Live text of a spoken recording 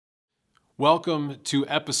Welcome to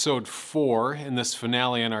episode 4 in this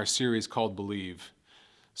finale in our series called Believe.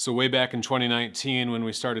 So way back in 2019 when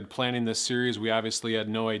we started planning this series, we obviously had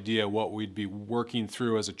no idea what we'd be working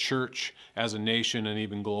through as a church, as a nation, and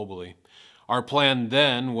even globally. Our plan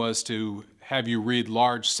then was to have you read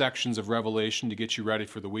large sections of Revelation to get you ready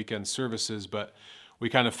for the weekend services, but we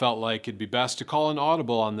kind of felt like it'd be best to call an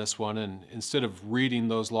audible on this one, and instead of reading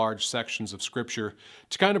those large sections of Scripture,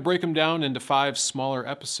 to kind of break them down into 5 smaller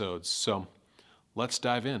episodes. So let's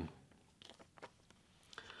dive in.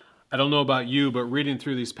 I don't know about you, but reading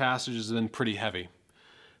through these passages has been pretty heavy.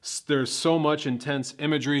 There's so much intense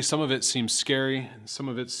imagery. Some of it seems scary, and some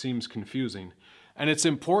of it seems confusing. And it's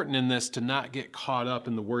important in this to not get caught up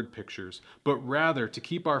in the word pictures, but rather to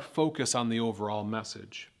keep our focus on the overall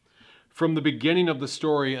message. From the beginning of the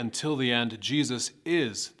story until the end, Jesus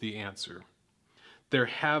is the answer. There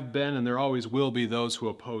have been and there always will be those who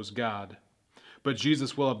oppose God, but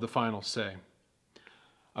Jesus will have the final say.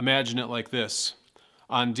 Imagine it like this.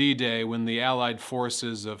 On D-Day, when the Allied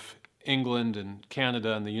forces of England and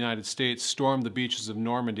Canada and the United States stormed the beaches of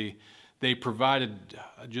Normandy, they provided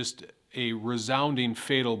just a resounding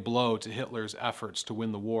fatal blow to Hitler's efforts to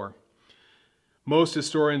win the war. Most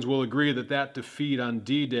historians will agree that that defeat on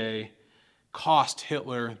D-Day cost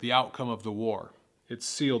Hitler the outcome of the war. It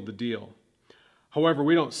sealed the deal. However,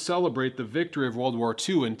 we don't celebrate the victory of World War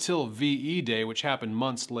II until VE Day, which happened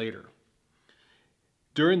months later.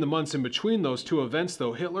 During the months in between those two events,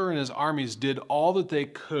 though, Hitler and his armies did all that they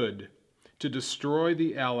could to destroy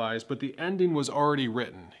the Allies, but the ending was already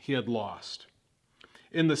written. He had lost.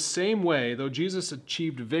 In the same way, though Jesus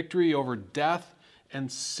achieved victory over death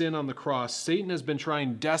and sin on the cross, Satan has been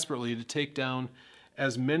trying desperately to take down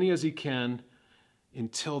as many as he can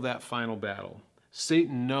until that final battle.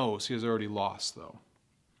 Satan knows he has already lost, though.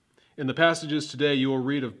 In the passages today, you will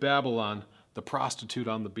read of Babylon, the prostitute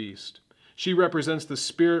on the beast. She represents the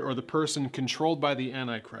spirit or the person controlled by the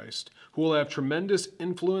Antichrist, who will have tremendous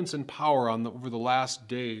influence and power over the last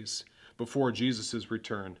days before Jesus'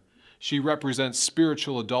 return. She represents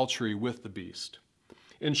spiritual adultery with the beast.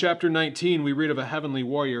 In chapter 19, we read of a heavenly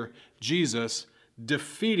warrior, Jesus,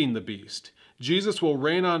 defeating the beast. Jesus will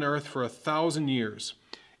reign on earth for 1,000 years.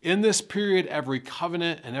 In this period, every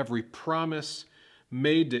covenant and every promise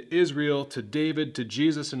made to Israel, to David, to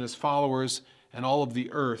Jesus and his followers, and all of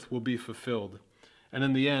the earth will be fulfilled. And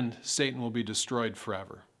in the end, Satan will be destroyed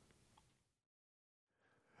forever.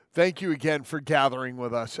 Thank you again for gathering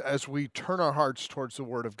with us as we turn our hearts towards the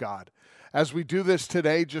Word of God. As we do this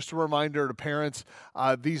today, just a reminder to parents,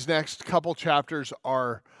 these next couple chapters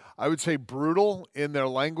are, I would say, brutal in their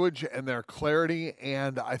language and their clarity,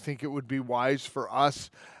 and I think it would be wise for us,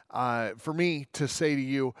 for me, to say to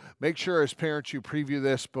you, make sure as parents you preview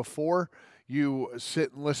this before you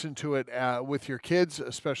sit and listen to it with your kids,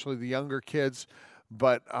 especially the younger kids.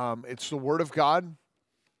 But it's the Word of God.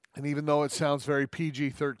 And even though it sounds very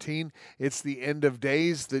PG-13, it's the end of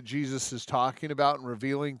days that Jesus is talking about and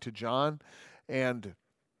revealing to John. And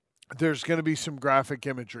there's going to be some graphic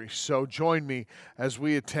imagery. So join me as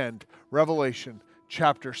we attend Revelation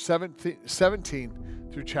chapter 17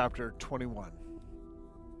 through chapter 21.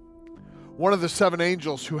 One of the 7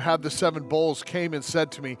 angels who had the 7 bowls came and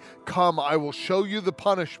said to me, "Come, I will show you the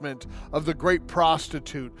punishment of the great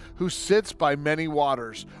prostitute who sits by many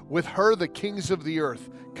waters. With her the kings of the earth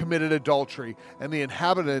committed adultery, and the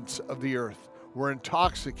inhabitants of the earth were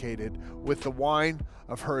intoxicated with the wine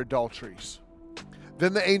of her adulteries."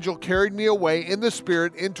 Then the angel carried me away in the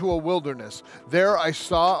spirit into a wilderness. There I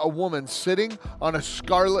saw a woman sitting on a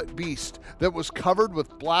scarlet beast that was covered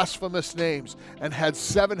with blasphemous names and had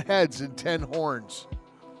 7 heads and 10 horns.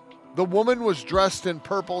 The woman was dressed in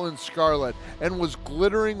purple and scarlet and was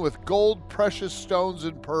glittering with gold, precious stones,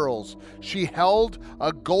 and pearls. She held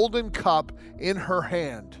a golden cup in her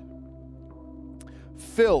hand,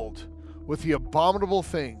 filled with the abominable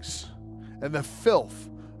things and the filth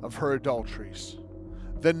of her adulteries.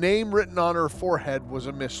 The name written on her forehead was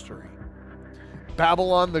a mystery: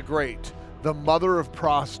 Babylon the Great, the mother of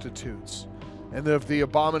prostitutes and of the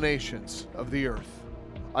abominations of the earth.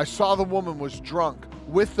 I saw the woman was drunk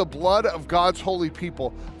with the blood of God's holy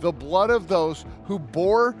people, the blood of those who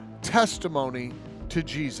bore testimony to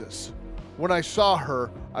Jesus. When I saw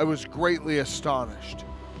her, I was greatly astonished.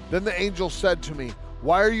 Then the angel said to me,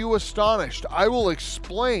 "Why are you astonished? I will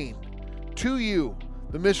explain to you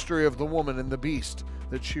the mystery of the woman and the beast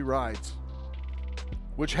that she rides,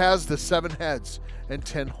 which has the 7 heads and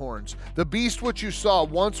 10 horns. The beast which you saw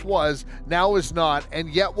once was, now is not, and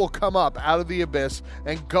yet will come up out of the abyss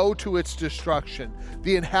and go to its destruction.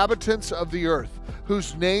 The inhabitants of the earth,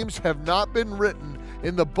 whose names have not been written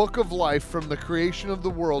in the book of life from the creation of the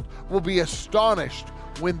world will be astonished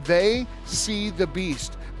when they see the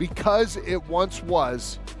beast, because it once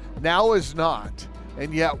was, now is not,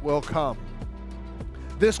 and yet will come.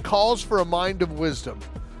 This calls for a mind of wisdom.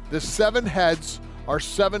 The 7 heads are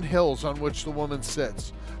 7 hills on which the woman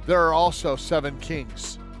sits. There are also 7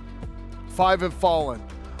 kings. 5 have fallen.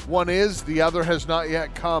 1 is, the other has not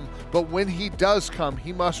yet come, but when he does come,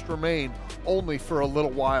 he must remain only for a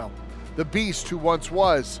little while. The beast who once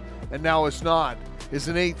was and now is not is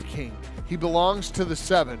an 8th king. He belongs to the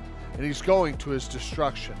 7, and he's going to his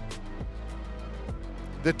destruction.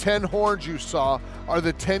 The 10 horns you saw are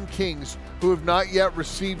the 10 kings who have not yet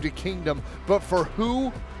received a kingdom, but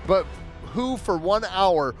who for 1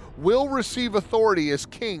 hour will receive authority as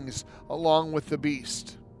kings along with the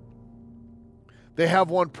beast. They have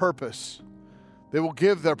one purpose. They will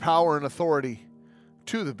give their power and authority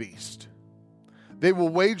to the beast. They will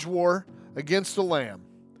wage war against the Lamb,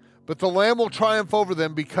 but the Lamb will triumph over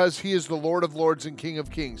them because he is the Lord of lords and King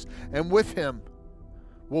of kings, and with him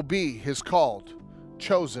will be his called,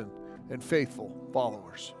 chosen, and faithful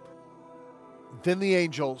followers. Then the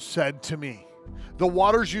angel said to me, the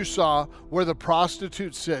waters you saw where the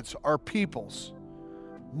prostitute sits are peoples,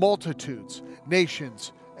 multitudes,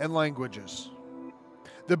 nations, and languages.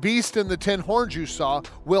 The beast and the 10 horns you saw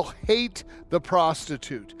will hate the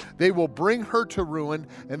prostitute. They will bring her to ruin,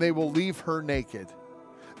 and they will leave her naked.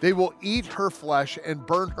 They will eat her flesh and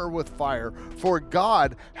burn her with fire, for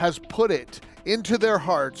God has put it into their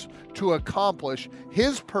hearts to accomplish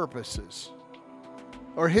his purpose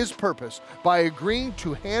by agreeing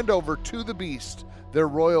to hand over to the beast their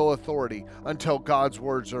royal authority until God's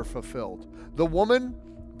words are fulfilled. The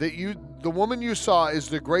woman you saw is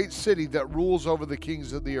the great city that rules over the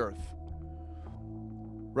kings of the earth.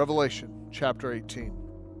 Revelation chapter 18.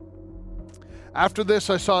 After this,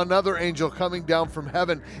 I saw another angel coming down from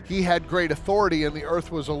heaven. He had great authority, and the earth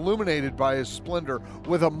was illuminated by his splendor.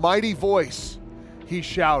 With a mighty voice, he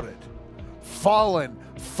shouted, "Fallen,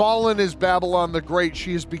 fallen is Babylon the Great.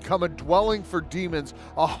 She has become a dwelling for demons,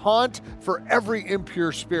 a haunt for every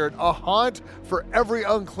impure spirit, a haunt for every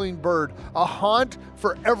unclean bird, a haunt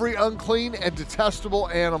for every unclean and detestable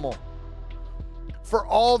animal. For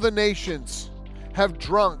all the nations have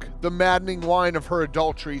drunk the maddening wine of her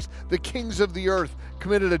adulteries. The kings of the earth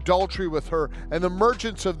committed adultery with her, and the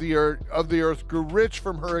merchants of the earth grew rich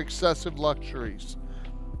from her excessive luxuries."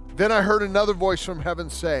 Then I heard another voice from heaven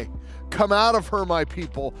say, "Come out of her, my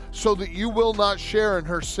people, so that you will not share in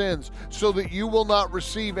her sins, so that you will not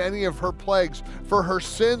receive any of her plagues. For her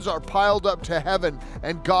sins are piled up to heaven,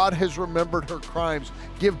 and God has remembered her crimes.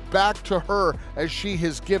 Give back to her as she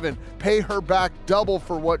has given. Pay her back double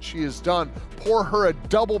for what she has done. Pour her a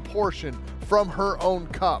double portion from her own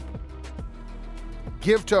cup.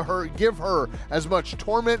 Give her as much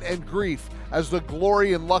torment and grief as the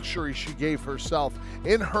glory and luxury she gave herself.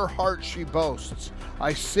 In her heart she boasts,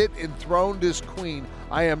 'I sit enthroned as queen.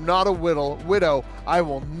 I am not a widow. I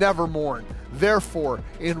will never mourn.' Therefore,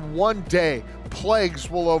 in one day, plagues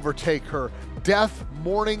will overtake her, death,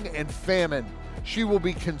 mourning, and famine. She will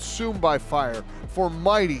be consumed by fire, for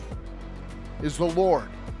mighty is the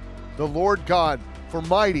Lord God, for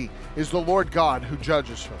mighty is the Lord God who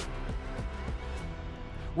judges her.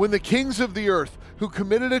 When the kings of the earth who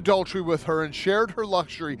committed adultery with her and shared her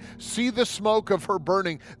luxury see the smoke of her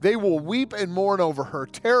burning, they will weep and mourn over her,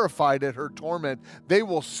 terrified at her torment. They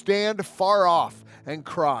will stand far off and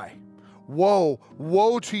cry, 'Woe,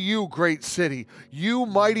 woe to you, great city, you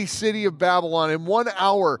mighty city of Babylon. In 1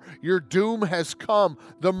 hour your doom has come.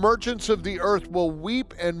 The merchants of the earth will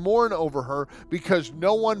weep and mourn over her because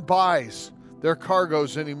no one buys their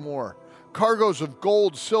cargoes anymore. Cargoes of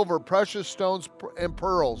gold, silver, precious stones, and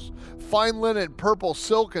pearls, fine linen, purple,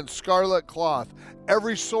 silk, and scarlet cloth,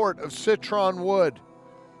 every sort of citron wood,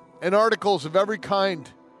 and articles of every kind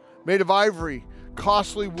made of ivory,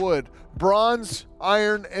 costly wood, bronze,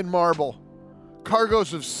 iron, and marble.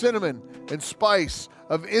 Cargoes of cinnamon and spice,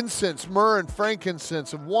 of incense, myrrh, and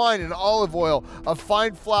frankincense, of wine and olive oil, of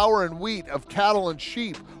fine flour and wheat, of cattle and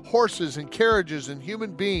sheep, horses and carriages, and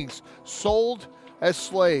human beings sold as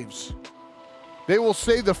slaves. They will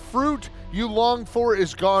say, 'The fruit you longed for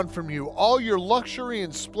is gone from you. All your luxury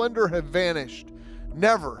and splendor have vanished,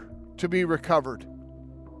 never to be recovered.'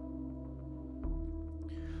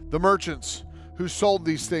 The merchants who sold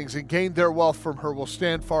these things and gained their wealth from her will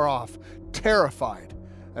stand far off, terrified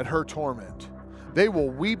at her torment. They will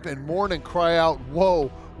weep and mourn and cry out,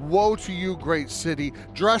 'Woe, woe to you, great city,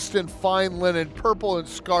 dressed in fine linen, purple and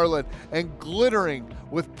scarlet, and glittering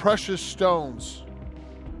with precious stones,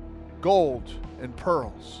 gold and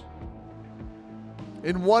pearls.'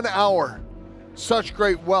 In 1 hour, Such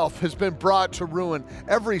great wealth has been brought to ruin.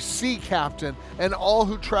 Every sea captain and all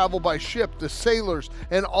who travel by ship, the sailors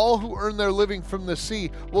and all who earn their living from the sea,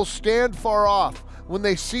 will stand far off when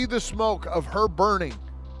they see the smoke of her burning.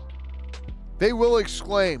 They will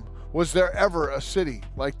exclaim, was there ever a city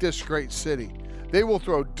like this great city? They will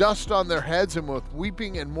throw dust on their heads, and with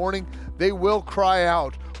weeping and mourning they will cry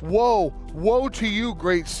out, woe, woe to you,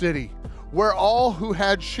 great city, where all who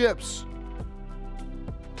had ships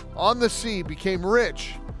on the sea became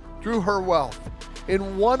rich through her wealth.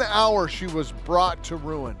 In 1 hour she was brought to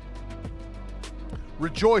ruin.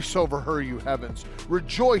 Rejoice over her, you heavens.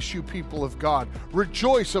 Rejoice, you people of God.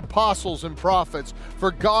 Rejoice, apostles and prophets,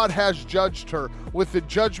 for God has judged her with the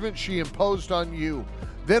judgment she imposed on you.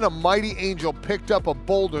 Then a mighty angel picked up a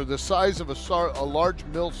boulder the size of a large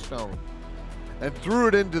millstone and threw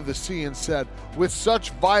it into the sea and said, with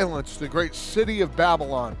such violence the great city of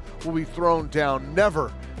Babylon will be thrown down,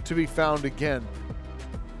 never to be found again.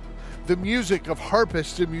 The music of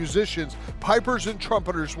harpists and musicians, pipers and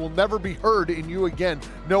trumpeters will never be heard in you again.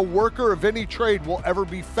 No worker of any trade will ever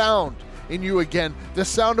be found in you again. The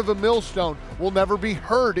sound of a millstone will never be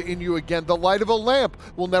heard in you again. The light of a lamp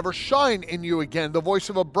will never shine in you again. The voice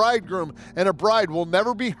of a bridegroom and a bride will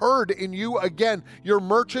never be heard in you again. Your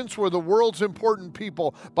merchants were the world's important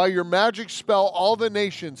people. By your magic spell, all the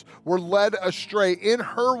nations were led astray. In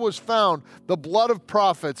her was found the blood of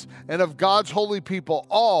prophets and of God's holy people,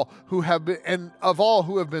 all who have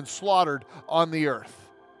been slaughtered on the earth.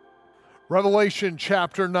 Revelation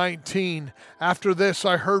chapter 19. After this,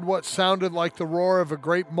 I heard what sounded like the roar of a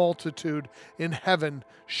great multitude in heaven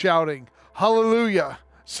shouting, Hallelujah!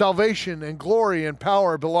 Salvation and glory and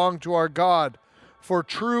power belong to our God, for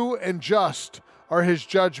true and just are his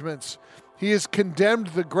judgments. He has condemned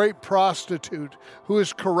the great prostitute who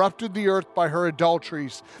has corrupted the earth by her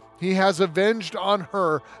adulteries. He has avenged on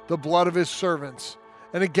her the blood of his servants.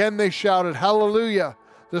 And again they shouted, Hallelujah!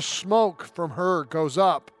 The smoke from her goes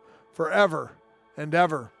up forever and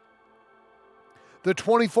ever. The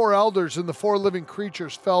 24 elders and the 4 living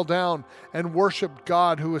creatures fell down and worshiped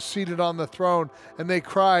God who was seated on the throne, and they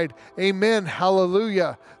cried, Amen,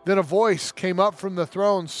 Hallelujah. Then a voice came up from the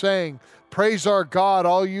throne saying, Praise our God,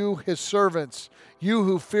 all you his servants, you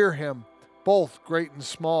who fear him, both great and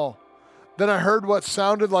small. Then I heard what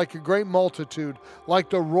sounded like a great multitude, like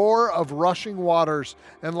the roar of rushing waters,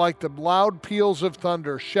 and like the loud peals of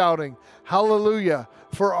thunder, shouting, Hallelujah,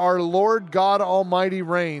 for our Lord God Almighty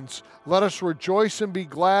reigns. Let us rejoice and be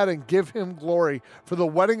glad and give him glory, for the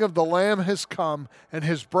wedding of the Lamb has come, and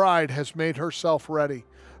his bride has made herself ready.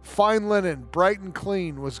 Fine linen, bright and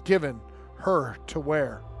clean, was given her to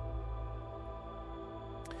wear.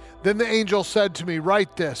 Then the angel said to me,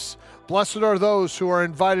 Write this, Blessed are those who are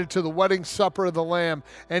invited to the wedding supper of the Lamb.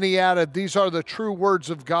 And he added, These are the true words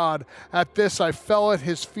of God. At this I fell at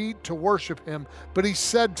his feet to worship him. But he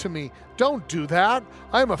said to me, Don't do that.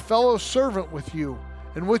 I am a fellow servant with you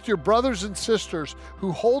and with your brothers and sisters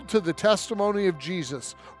who hold to the testimony of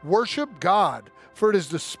Jesus. Worship God, for it is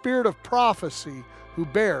the spirit of prophecy who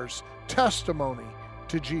bears testimony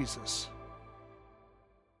to Jesus.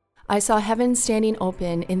 I saw heaven standing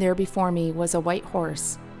open, and there before me was a white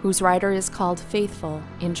horse, whose rider is called Faithful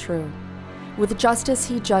and True. With justice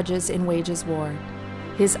he judges and wages war.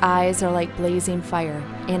 His eyes are like blazing fire,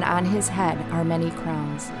 and on his head are many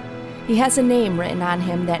crowns. He has a name written on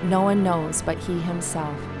him that no one knows but he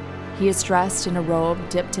himself. He is dressed in a robe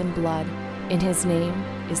dipped in blood, and his name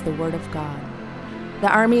is the Word of God. The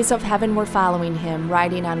armies of heaven were following him,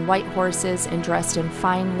 riding on white horses and dressed in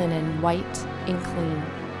fine linen, white and clean.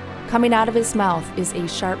 Coming out of his mouth is a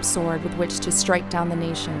sharp sword with which to strike down the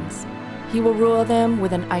nations. He will rule them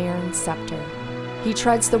with an iron scepter. He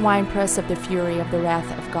treads the winepress of the fury of the wrath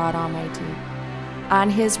of God Almighty. On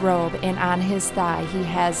his robe and on his thigh he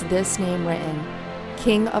has this name written,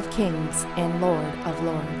 King of Kings and Lord of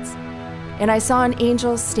Lords. And I saw an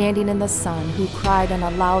angel standing in the sun who cried in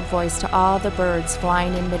a loud voice to all the birds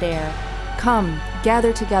flying in midair, Come,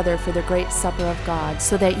 gather together for the great supper of God,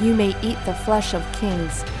 so that you may eat the flesh of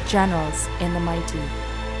kings, generals, and the mighty,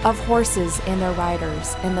 of horses and their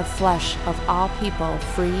riders, and the flesh of all people,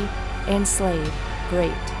 free and slave,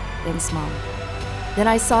 great and small. Then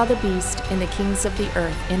I saw the beast and the kings of the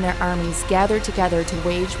earth and their armies gathered together to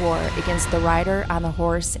wage war against the rider on the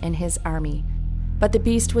horse and his army. But the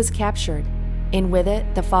beast was captured, and with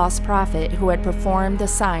it the false prophet who had performed the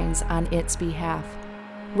signs on its behalf.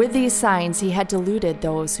 With these signs he had deluded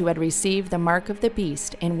those who had received the mark of the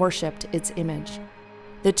beast and worshipped its image.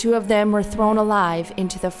 The 2 of them were thrown alive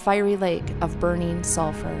into the fiery lake of burning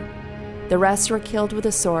sulfur. The rest were killed with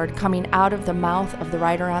a sword coming out of the mouth of the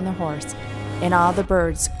rider on the horse, and all the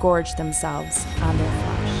birds gorged themselves on their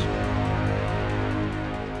flesh.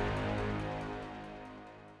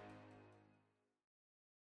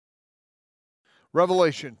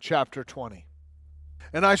 Revelation chapter 20.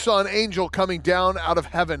 And I saw an angel coming down out of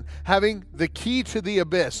heaven, having the key to the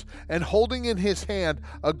abyss, and holding in his hand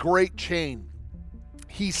a great chain.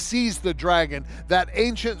 He seized the dragon, that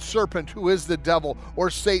ancient serpent who is the devil, or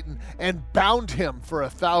Satan, and bound him for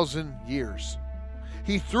 1,000 years.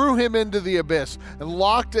 He threw him into the abyss and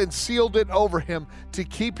locked and sealed it over him to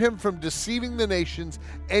keep him from deceiving the nations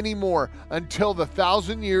any more until the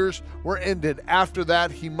 1,000 years were ended. After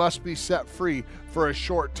that, he must be set free for a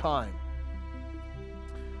short time.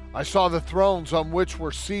 I saw the thrones on which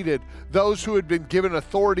were seated those who had been given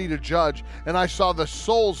authority to judge, and I saw the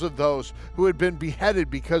souls of those who had been beheaded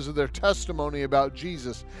because of their testimony about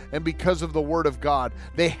Jesus and because of the word of God.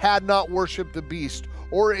 They had not worshipped the beast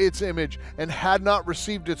or its image, and had not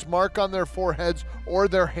received its mark on their foreheads or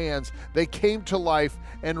their hands. They came to life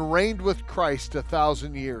and reigned with Christ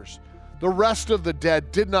 1,000 years. The rest of the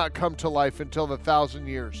dead did not come to life until the 1,000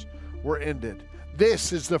 years were ended.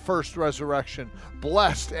 This is the first resurrection.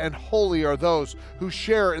 Blessed and holy are those who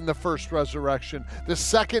share in the first resurrection. The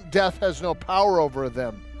second death has no power over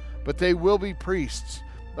them, but they will be priests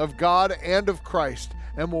of God and of Christ,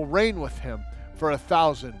 and will reign with him for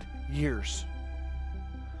 1,000 years.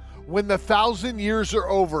 When the 1,000 years are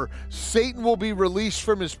over, Satan will be released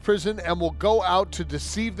from his prison and will go out to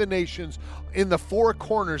deceive the nations in the four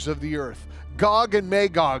corners of the earth, Gog and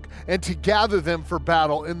Magog, and to gather them for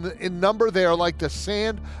battle. In number they are like the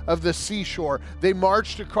sand of the seashore. They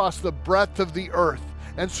marched across the breadth of the earth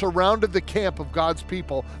and surrounded the camp of God's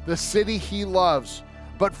people, the city he loves.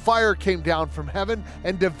 But fire came down from heaven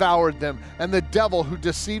and devoured them, and the devil who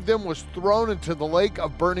deceived them was thrown into the lake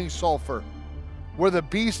of burning sulfur, where the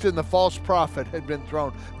beast and the false prophet had been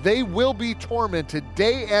thrown. They will be tormented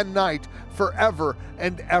day and night forever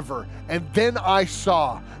and ever. And then I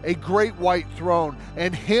saw a great white throne,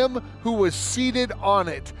 and him who was seated on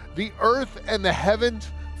it. The earth and the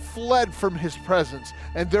heavens fled from his presence,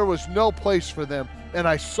 and there was no place for them. And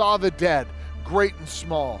I saw the dead, great and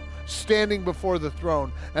small, standing before the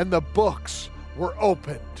throne, and the books were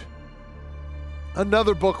opened.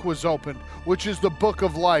 Another book was opened, which is the book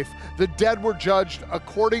of life. The dead were judged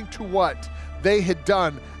according to what they had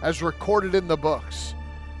done, as recorded in the books.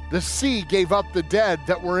 The sea gave up the dead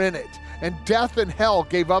that were in it, and death and hell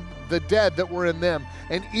gave up the dead that were in them,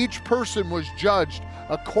 and each person was judged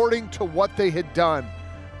according to what they had done.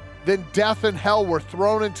 Then death and hell were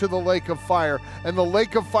thrown into the lake of fire, and the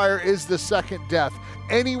lake of fire is the second death.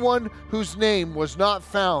 Anyone whose name was not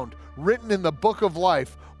found written in the book of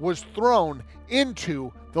life was thrown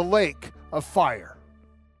into the lake of fire.